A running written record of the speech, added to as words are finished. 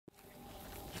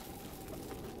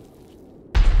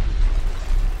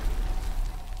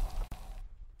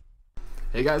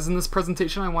Hey guys, in this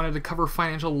presentation I wanted to cover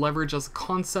financial leverage as a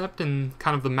concept and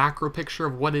kind of the macro picture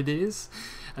of what it is.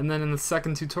 And then in the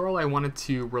second tutorial I wanted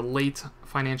to relate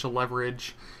financial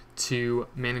leverage to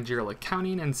managerial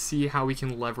accounting and see how we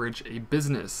can leverage a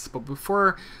business. But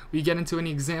before we get into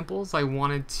any examples, I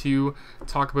wanted to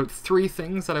talk about three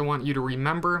things that I want you to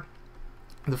remember.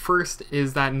 The first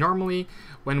is that normally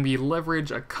when we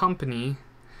leverage a company,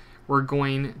 we're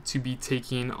going to be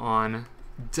taking on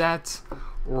debt,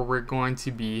 or we're going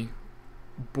to be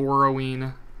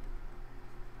borrowing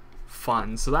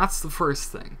funds. So that's the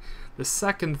first thing. The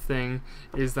second thing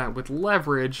is that with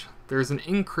leverage, there's an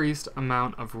increased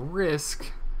amount of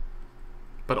risk,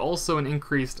 but also an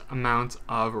increased amount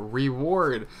of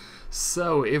reward.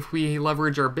 So if we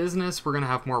leverage our business, we're going to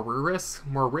have more risk,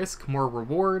 more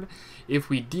reward. If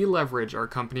we deleverage our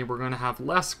company, we're going to have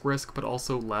less risk, but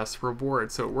also less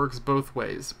reward. So it works both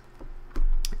ways.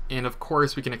 And of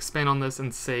course, we can expand on this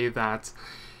and say that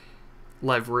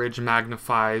leverage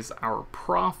magnifies our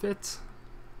profit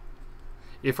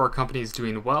if our company is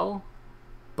doing well,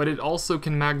 but it also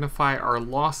can magnify our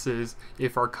losses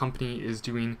if our company is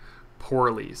doing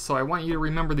poorly. So I want you to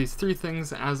remember these three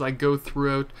things as I go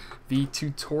throughout the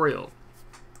tutorial.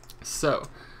 So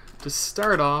to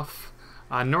start off,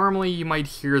 normally you might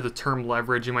hear the term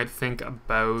leverage, you might think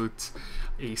about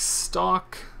a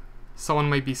stock.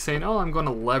 Someone might be saying, oh, I'm going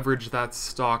to leverage that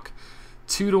stock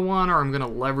 2-to-1, or I'm going to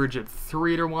leverage it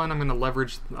 3-to-1. I'm going to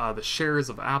leverage the shares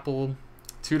of Apple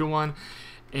 2-to-1.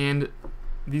 And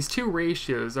these two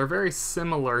ratios are very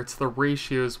similar to the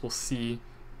ratios we'll see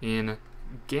in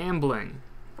gambling.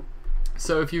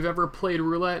 So if you've ever played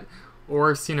roulette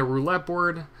or seen a roulette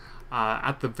board,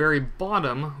 at the very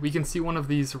bottom, we can see one of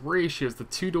these ratios, the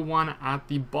 2-to-1 at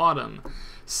the bottom.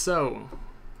 So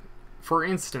for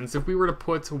instance, if we were to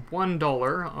put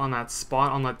 $1 on that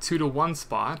spot, on that 2-to-1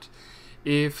 spot,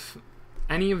 if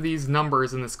any of these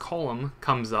numbers in this column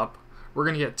comes up, we're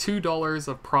going to get $2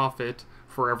 of profit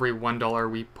for every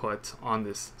 $1 we put on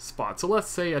this spot. So let's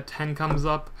say a 10 comes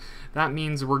up, that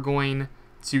means we're going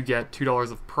to get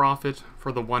 $2 of profit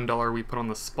for the $1 we put on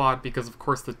the spot, because of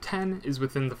course the 10 is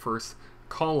within the first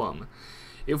column.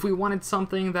 If we wanted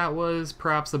something that was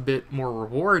perhaps a bit more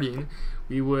rewarding,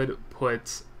 we would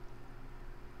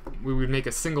make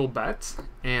a single bet,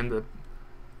 and the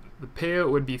payout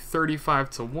would be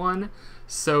 35-to-1.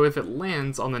 So if it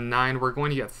lands on the 9, we're going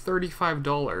to get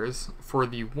 $35 for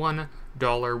the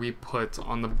 $1 we put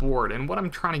on the board. And what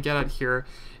I'm trying to get at here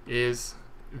is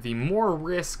the more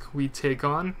risk we take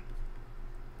on,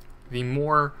 the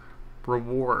more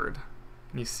reward.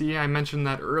 And you see, I mentioned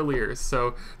that earlier,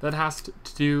 so that has to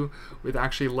do with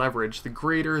actually leverage. The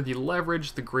greater the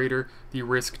leverage, the greater the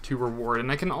risk to reward.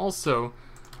 And I can also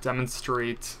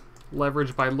demonstrate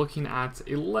leverage by looking at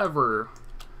a lever.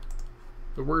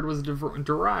 The word was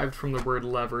derived from the word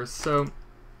lever. So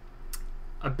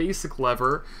a basic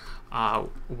lever,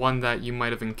 one that you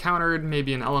might have encountered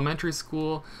maybe in elementary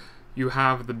school, you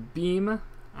have the beam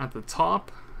at the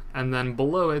top, and then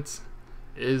below it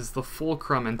is the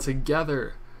fulcrum, and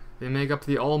together they make up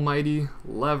the almighty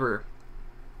lever.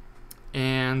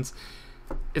 And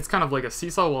it's kind of like a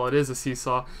seesaw. Well, it is a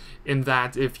seesaw in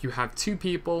that if you have two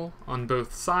people on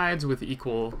both sides with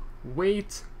equal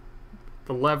weight,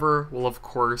 the lever will of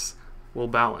course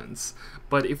balance.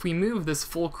 But if we move this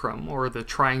fulcrum, or the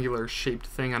triangular shaped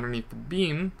thing underneath the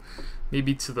beam,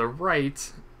 maybe to the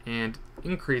right and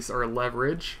increase our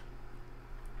leverage,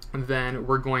 then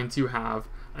we're going to have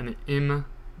an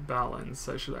imbalance.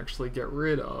 I should actually get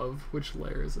rid of, which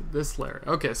layer is it? This layer.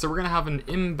 Okay, so we're going to have an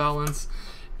imbalance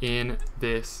in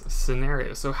this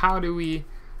scenario. So how do we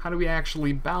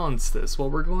actually balance this? Well,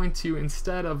 we're going to,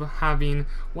 instead of having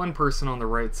one person on the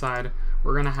right side,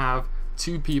 we're going to have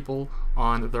two people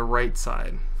on the right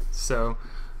side. So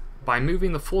by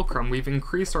moving the fulcrum, we've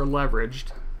increased our leverage,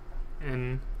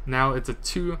 and now it's a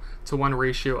 2-to-1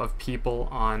 ratio of people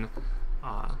on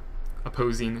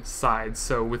opposing sides.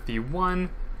 So with the one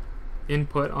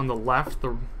input on the left,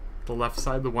 the left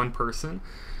side, the one person,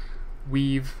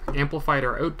 we've amplified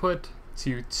our output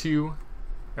to 2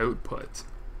 output.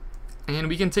 And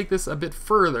we can take this a bit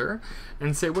further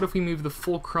and say, what if we move the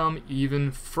fulcrum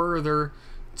even further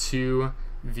to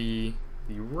the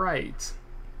right?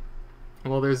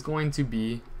 Well, there's going to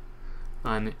be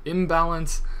an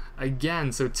imbalance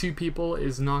again. So 2 people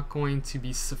is not going to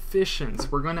be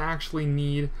sufficient. We're going to actually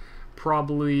need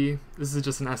probably, this is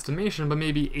just an estimation, but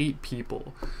maybe 8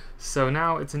 people. So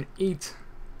now it's an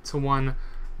 8-to-1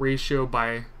 ratio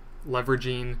by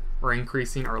leveraging or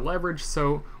increasing our leverage.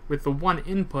 So with the one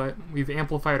input, we've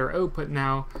amplified our output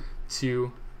now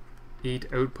to 8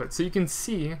 output. So you can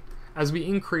see as we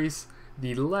increase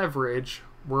the leverage,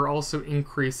 we're also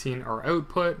increasing our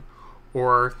output,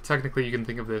 or technically you can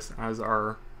think of this as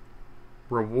our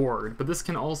reward, but this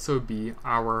can also be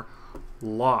our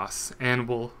loss, and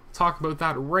we'll talk about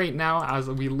that right now as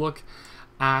we look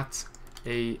at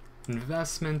a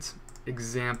investment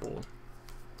example.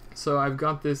 So I've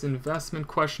got this investment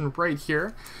question right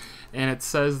here, and it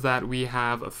says that we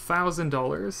have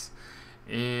 $1,000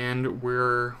 and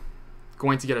we're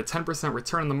going to get a 10%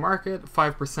 return on the market,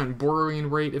 5% borrowing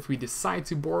rate if we decide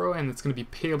to borrow, and it's going to be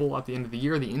payable at the end of the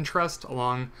year, the interest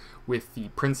along with the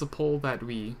principal that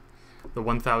the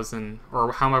 1,000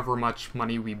 or however much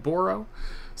money we borrow.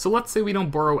 So let's say we don't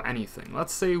borrow anything.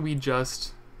 Let's say we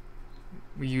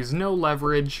use no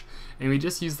leverage and we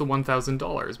just use the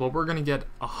 $1,000. Well, we're going to get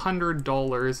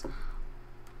 $100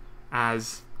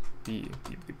 as the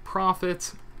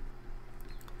profit,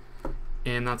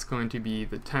 and that's going to be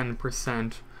the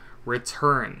 10%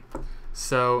 return.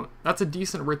 So that's a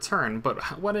decent return,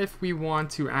 but what if we want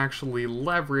to actually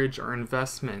leverage our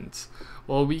investment?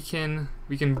 Well, we can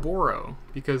borrow,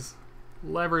 because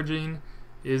leveraging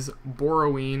is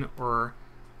borrowing or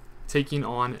taking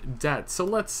on debt. So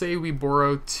let's say we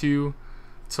borrow 2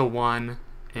 to 1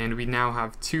 and we now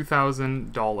have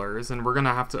 $2,000 and we're going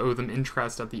to have to owe them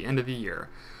interest at the end of the year.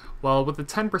 Well, with the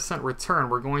 10% return,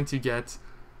 we're going to get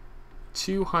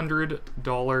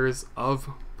 $200 of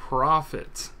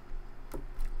profit.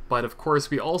 But of course,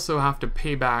 we also have to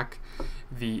pay back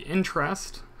the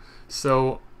interest.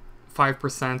 So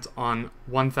 5% on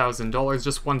 $1,000,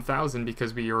 just 1,000,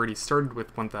 because we already started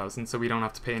with 1,000, so we don't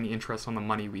have to pay any interest on the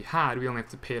money we had. We only have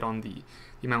to pay it on the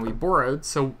amount we borrowed.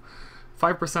 So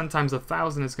 5% times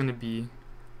 1,000 is going to be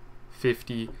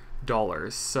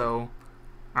 $50. So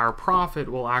our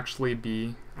profit will actually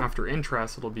be, after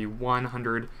interest, it'll be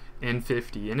 $150.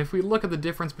 And if we look at the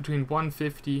difference between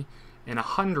 150 and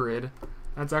 100,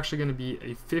 that's actually going to be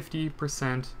a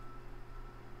 50%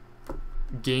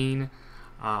 gain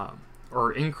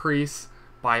or increase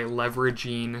by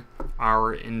leveraging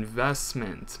our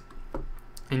investment.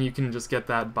 And you can just get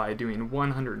that by doing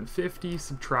 150,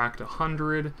 subtract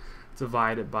 100,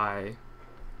 divide it by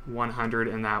 100,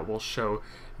 and that will show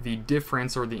the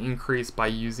difference or the increase by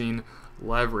using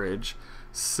leverage.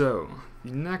 So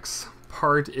the next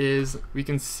part is we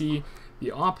can see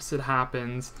the opposite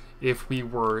happens if we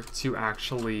were to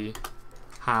actually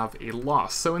have a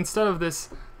loss. So instead of this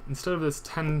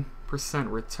 10%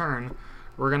 return,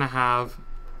 we're going to have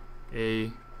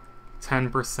a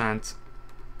 10%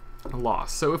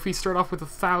 loss. So if we start off with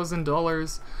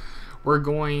 $1,000, we're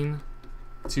going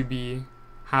to be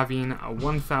having a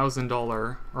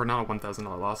 $1,000, or not a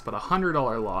 $1,000 loss, but a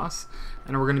 $100 loss,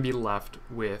 and we're going to be left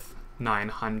with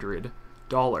 $900.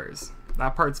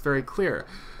 That part's very clear.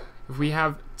 If we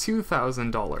have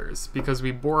 $2,000, because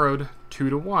we borrowed 2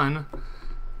 to 1,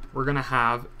 we're going to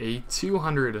have a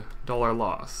 $200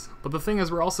 loss. But the thing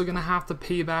is, we're also going to have to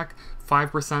pay back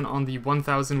 5% on the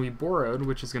 1,000 we borrowed,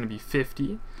 which is going to be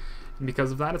 $50. And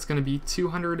because of that, it's going to be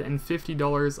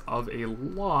 $250 of a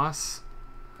loss,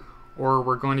 or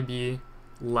we're going to be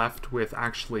left with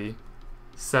actually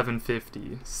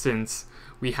 $750, since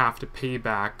we have to pay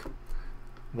back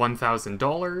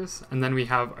 $1,000, and then we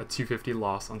have a $250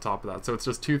 loss on top of that. So it's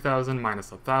just 2,000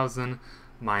 minus 1,000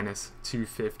 minus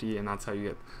 250, and that's how you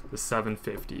get the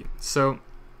 750. So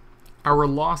our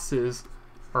losses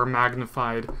are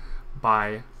magnified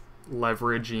by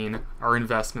leveraging our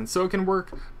investment. So it can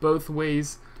work both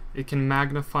ways. It can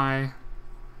magnify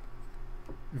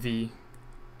the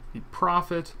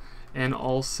profit and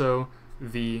also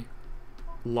the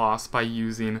loss by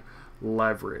using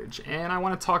leverage. And I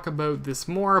want to talk about this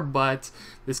more, but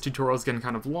this tutorial is getting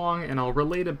kind of long, and I'll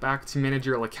relate it back to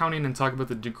managerial accounting and talk about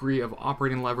the degree of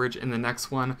operating leverage in the next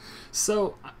one.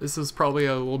 So this is probably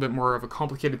a little bit more of a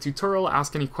complicated tutorial.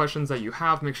 Ask any questions that you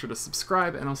have, make sure to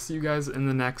subscribe, and I'll see you guys in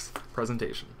the next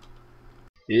presentation.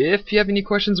 If you have any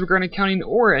questions regarding accounting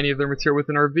or any of the material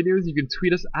within our videos, you can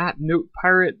tweet us at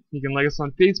Notepirate. You can like us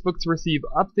on Facebook to receive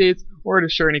updates or to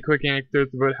share any quick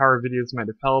anecdotes about how our videos might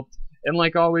have helped. And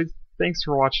like always, thanks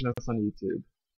for watching us on YouTube.